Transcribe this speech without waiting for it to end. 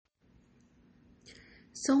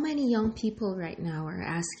So many young people right now are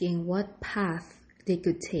asking what path they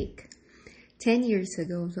could take. 10 years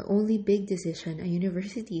ago, the only big decision a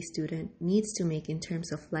university student needs to make in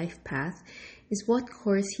terms of life path is what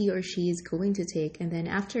course he or she is going to take, and then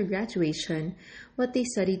after graduation, what they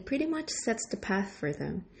studied pretty much sets the path for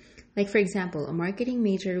them. Like, for example, a marketing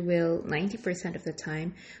major will 90% of the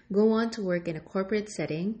time go on to work in a corporate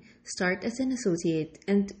setting, start as an associate,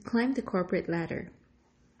 and climb the corporate ladder.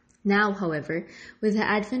 Now, however, with the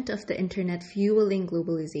advent of the internet fueling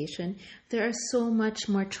globalization, there are so much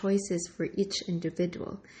more choices for each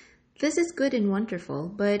individual. This is good and wonderful,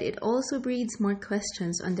 but it also breeds more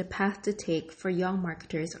questions on the path to take for young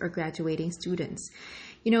marketers or graduating students.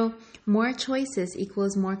 More choices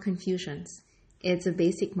equals more confusions. It's a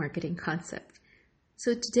basic marketing concept.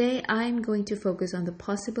 So today I'm going to focus on the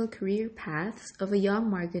possible career paths of a young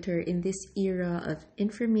marketer in this era of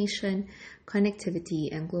information, connectivity,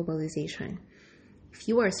 and globalization. If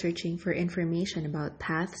you are searching for information about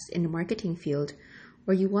paths in the marketing field,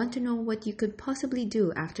 or you want to know what you could possibly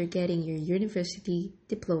do after getting your university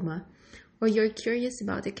diploma, or you're curious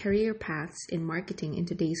about the career paths in marketing in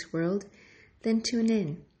today's world, then tune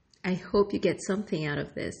in. I hope you get something out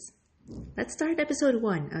of this. Let's start episode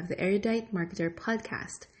 1 of the Erudite Marketer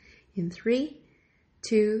podcast in 3,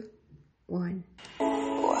 2, 1.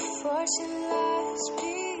 What fortune lies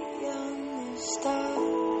beyond the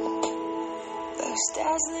stars? Those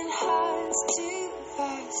dazzling heights too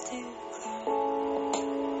fast to climb.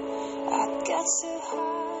 I got so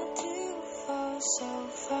hard to fall so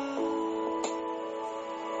far,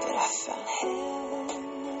 but I found heaven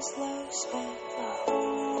as love spent.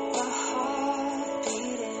 My heart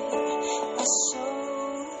beating, my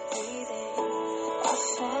soul breathing. I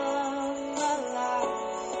found my life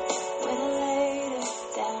when I laid it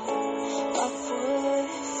down. Upward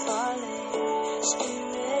falling,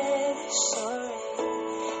 spirit soaring.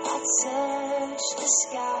 I touched the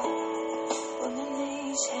sky when my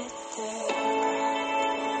knees hit the ground.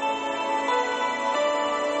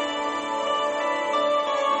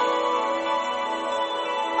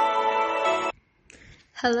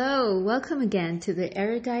 Hello, welcome again to the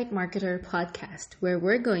Erudite Marketer podcast, where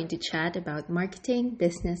we're going to chat about marketing,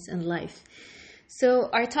 business, and life. So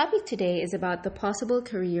our topic today is about the possible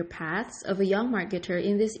career paths of a young marketer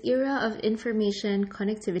in this era of information,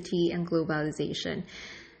 connectivity, and globalization.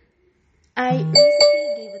 I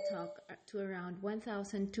recently gave a talk to around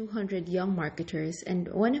 1,200 young marketers, and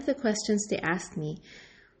one of the questions they asked me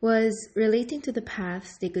was relating to the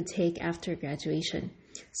paths they could take after graduation.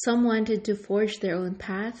 Some wanted to forge their own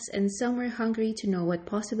paths, and some were hungry to know what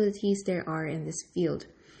possibilities there are in this field.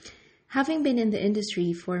 Having been in the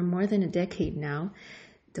industry for more than a decade now,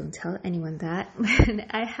 don't tell anyone that, but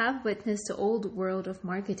I have witnessed the old world of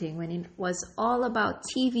marketing when it was all about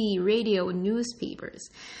TV, radio, newspapers,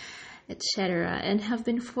 etc., and have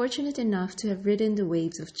been fortunate enough to have ridden the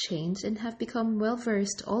waves of change and have become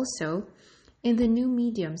well-versed also in the new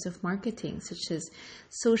mediums of marketing, such as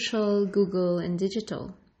social, Google, and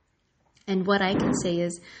digital. And what I can say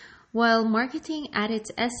is, while marketing at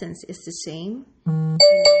its essence is the same,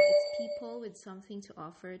 it's people with something to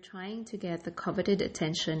offer trying to get the coveted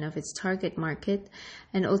attention of its target market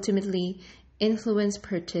and ultimately influence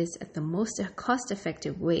purchase at the most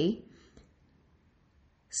cost-effective way.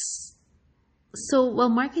 So while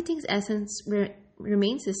marketing's essence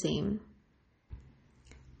remains the same,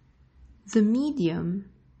 the mediums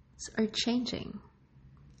are changing.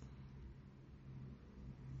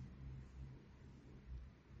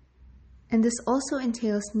 And this also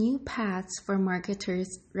entails new paths for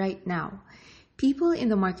marketers right now. People in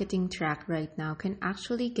the marketing track right now can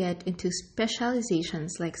actually get into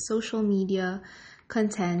specializations like social media,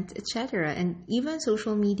 content, etc. And even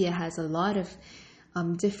social media has a lot of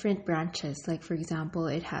different branches. Like, for example,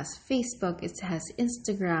 it has Facebook, it has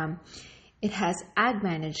Instagram, it has ad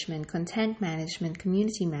management, content management,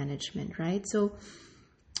 community management, right? So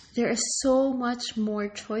there are so much more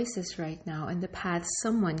choices right now in the paths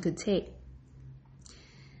someone could take.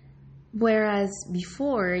 Whereas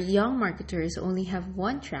before, young marketers only have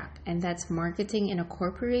one track, and that's marketing in a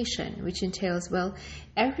corporation, which entails,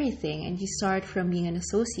 everything. And you start from being an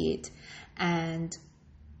associate and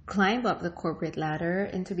climb up the corporate ladder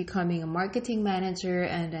into becoming a marketing manager,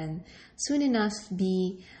 and then soon enough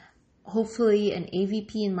be hopefully an AVP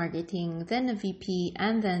in marketing, then a VP,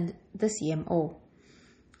 and then the CMO.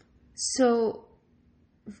 So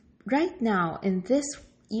right now, in this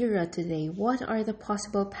era today, what are the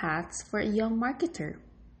possible paths for a young marketer?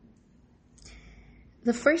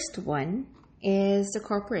 The first one is the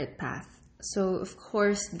corporate path. So, of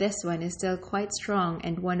course, this one is still quite strong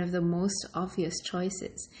and one of the most obvious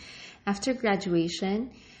choices. After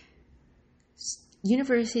graduation,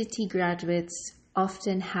 university graduates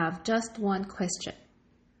often have just one question: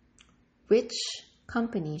 which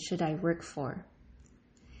company should I work for?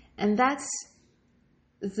 And that's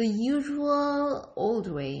the usual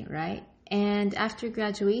old way, right? And after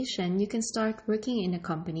graduation, you can start working in a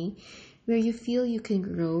company where you feel you can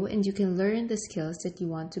grow and you can learn the skills that you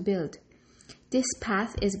want to build. This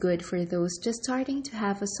path is good for those just starting to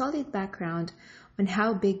have a solid background on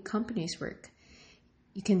how big companies work.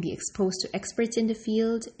 You can be exposed to experts in the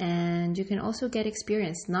field, and you can also get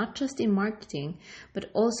experience not just in marketing,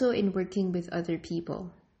 but also in working with other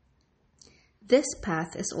people. This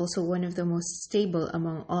path is also one of the most stable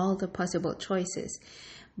among all the possible choices,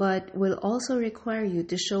 but will also require you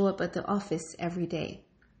to show up at the office every day.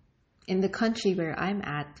 In the country where I'm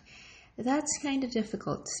at, that's kind of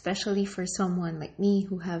difficult, especially for someone like me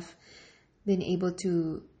who have been able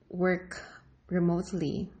to work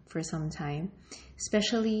remotely for some time,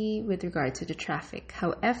 especially with regard to the traffic.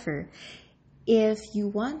 However, if you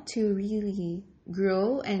want to really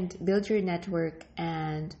grow and build your network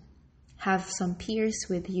and have some peers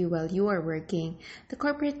with you while you are working, the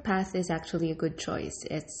corporate path is actually a good choice.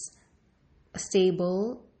 It's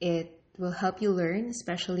stable, it will help you learn,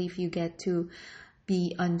 especially if you get to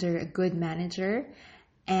be under a good manager,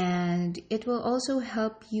 and it will also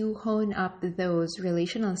help you hone up those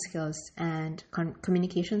relational skills and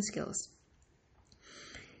communication skills.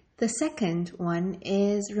 The second one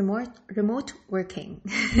is remote working.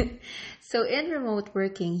 So in remote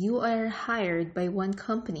working, you are hired by one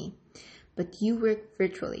company, but you work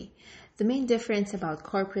virtually. The main difference about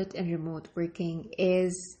corporate and remote working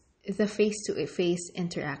is the face-to-face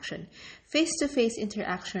interaction. Face-to-face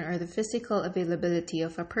interaction, or the physical availability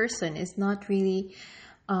of a person, is not really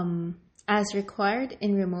as required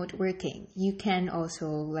in remote working. You can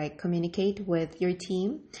also communicate with your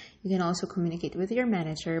team. You can also communicate with your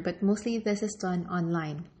manager, but mostly this is done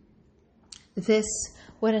online. This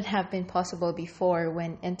wouldn't have been possible before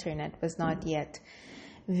when internet was not yet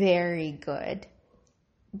very good.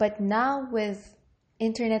 But now with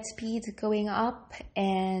internet speeds going up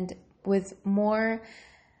and with more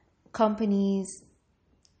companies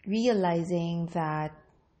realizing that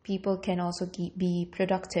people can also be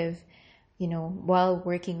productive, while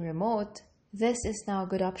working remote, this is now a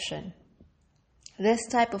good option. This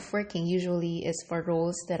type of working usually is for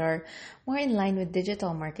roles that are more in line with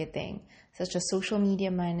digital marketing, such as social media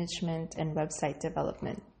management and website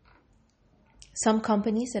development. Some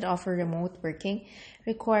companies that offer remote working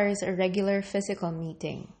requires a regular physical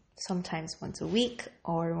meeting, sometimes once a week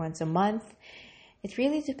or once a month. It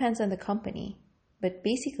really depends on the company, but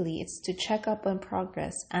basically it's to check up on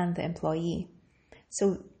progress and the employee.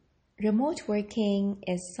 So remote working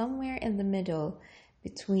is somewhere in the middle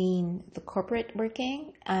between the corporate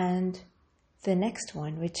working and the next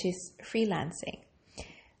one, which is freelancing.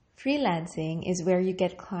 Freelancing is where you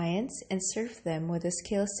get clients and serve them with the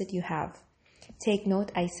skills that you have. Take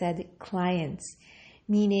note, I said clients,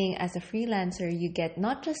 meaning as a freelancer, you get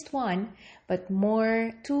not just one, but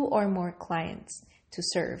two or more clients to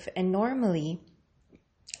serve. And normally,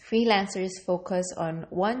 freelancers focus on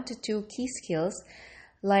 1 to 2 key skills,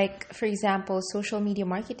 like, for example, social media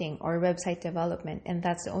marketing or website development, and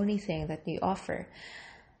that's the only thing that they offer.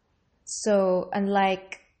 So,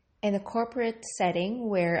 unlike in a corporate setting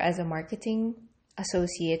where as a marketing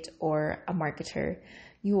associate or a marketer,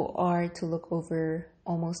 you are to look over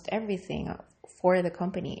almost everything for the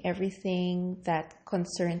company, everything that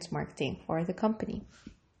concerns marketing for the company.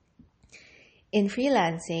 In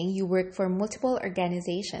freelancing, you work for multiple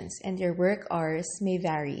organizations and your work hours may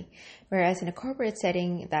vary, whereas in a corporate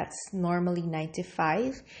setting, that's normally 9 to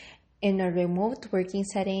 5. In a remote working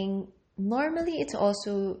setting, normally it's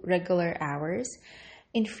also regular hours.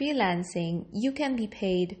 In freelancing, you can be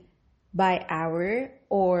paid by hour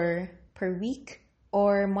or per week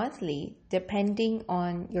or monthly, depending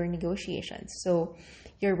on your negotiations. So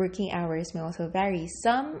your working hours may also vary.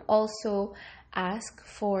 Some also ask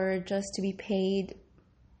for just to be paid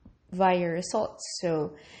via results.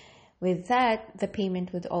 So with that, the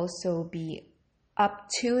payment would also be up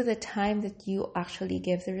to the time that you actually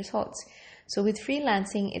give the results. So with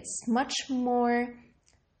freelancing, it's much more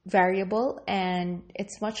variable and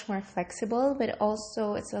it's much more flexible, but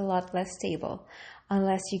also it's a lot less stable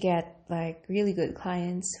unless you get really good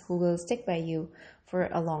clients who will stick by you for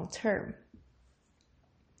a long term.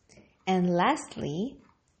 And lastly,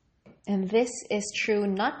 and this is true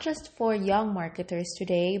not just for young marketers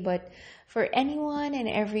today, but for anyone and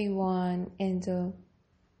everyone in the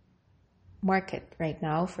market right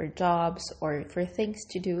now for jobs or for things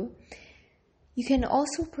to do, you can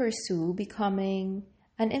also pursue becoming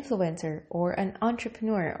an influencer or an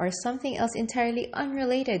entrepreneur or something else entirely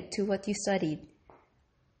unrelated to what you studied.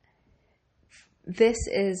 This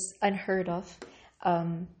is unheard of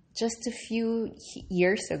just a few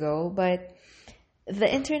years ago, but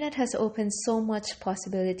the internet has opened so much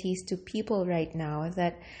possibilities to people right now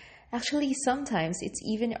that actually sometimes it's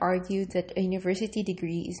even argued that a university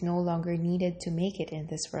degree is no longer needed to make it in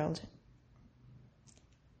this world.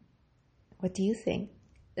 What do you think?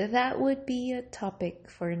 That would be a topic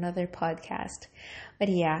for another podcast. But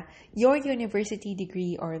yeah, your university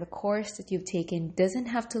degree or the course that you've taken doesn't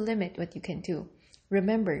have to limit what you can do.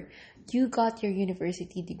 Remember, you got your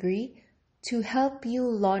university degree to help you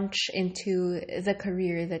launch into the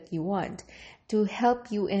career that you want, to help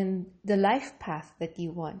you in the life path that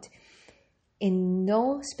you want. In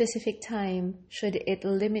no specific time should it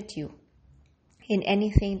limit you in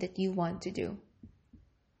anything that you want to do.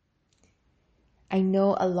 I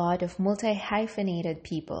know a lot of multi-hyphenated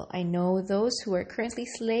people. I know those who are currently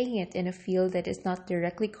slaying it in a field that is not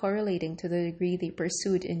directly correlating to the degree they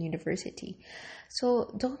pursued in university.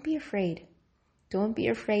 So don't be afraid. Don't be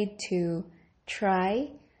afraid to try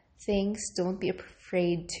things. Don't be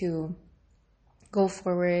afraid to go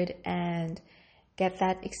forward and get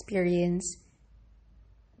that experience.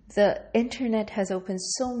 The internet has opened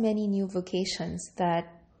so many new vocations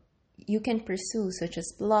that you can pursue, such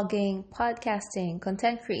as blogging, podcasting,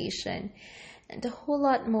 content creation, and a whole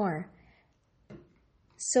lot more.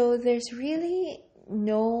 So there's really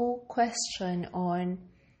no question on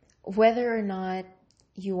whether or not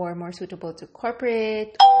you are more suitable to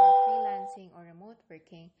corporate or freelancing or remote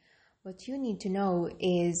working. What you need to know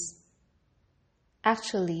is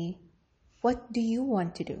actually, what do you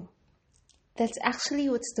want to do? That's actually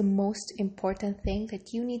what's the most important thing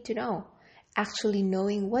that you need to know. Actually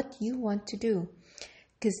knowing what you want to do,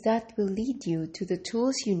 because that will lead you to the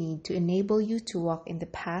tools you need to enable you to walk in the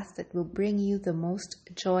path that will bring you the most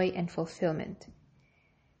joy and fulfillment.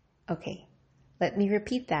 Okay, let me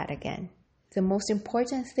repeat that again. The most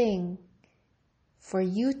important thing for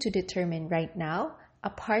you to determine right now,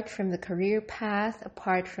 apart from the career path,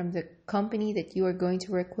 apart from the company that you are going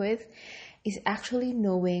to work with, is actually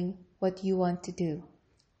knowing what you want to do.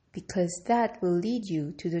 Because that will lead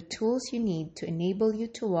you to the tools you need to enable you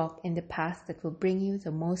to walk in the path that will bring you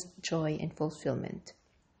the most joy and fulfillment.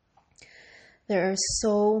 There are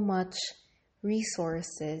so much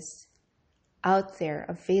resources out there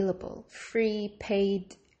available, free,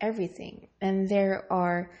 paid, everything. And there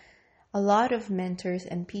are a lot of mentors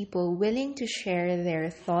and people willing to share their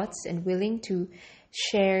thoughts and willing to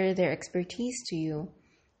share their expertise to you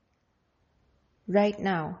right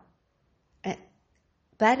now.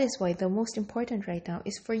 That is why the most important right now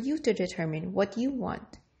is for you to determine what you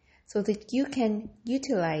want so that you can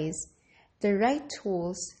utilize the right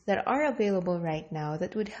tools that are available right now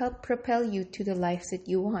that would help propel you to the life that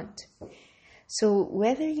you want. So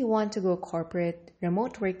whether you want to go corporate,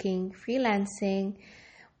 remote working, freelancing,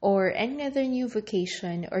 or any other new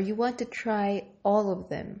vocation, or you want to try all of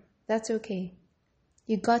them, that's okay.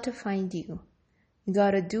 You got to find you. You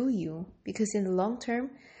got to do you, because in the long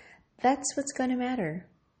term, that's what's going to matter.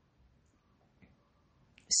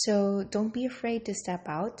 So don't be afraid to step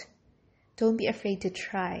out. Don't be afraid to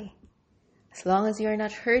try. As long as you're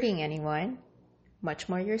not hurting anyone, much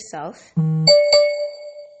more yourself,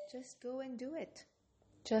 just go and do it.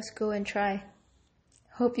 Just go and try.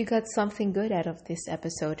 Hope you got something good out of this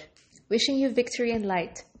episode. Wishing you victory and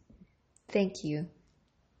light. Thank you.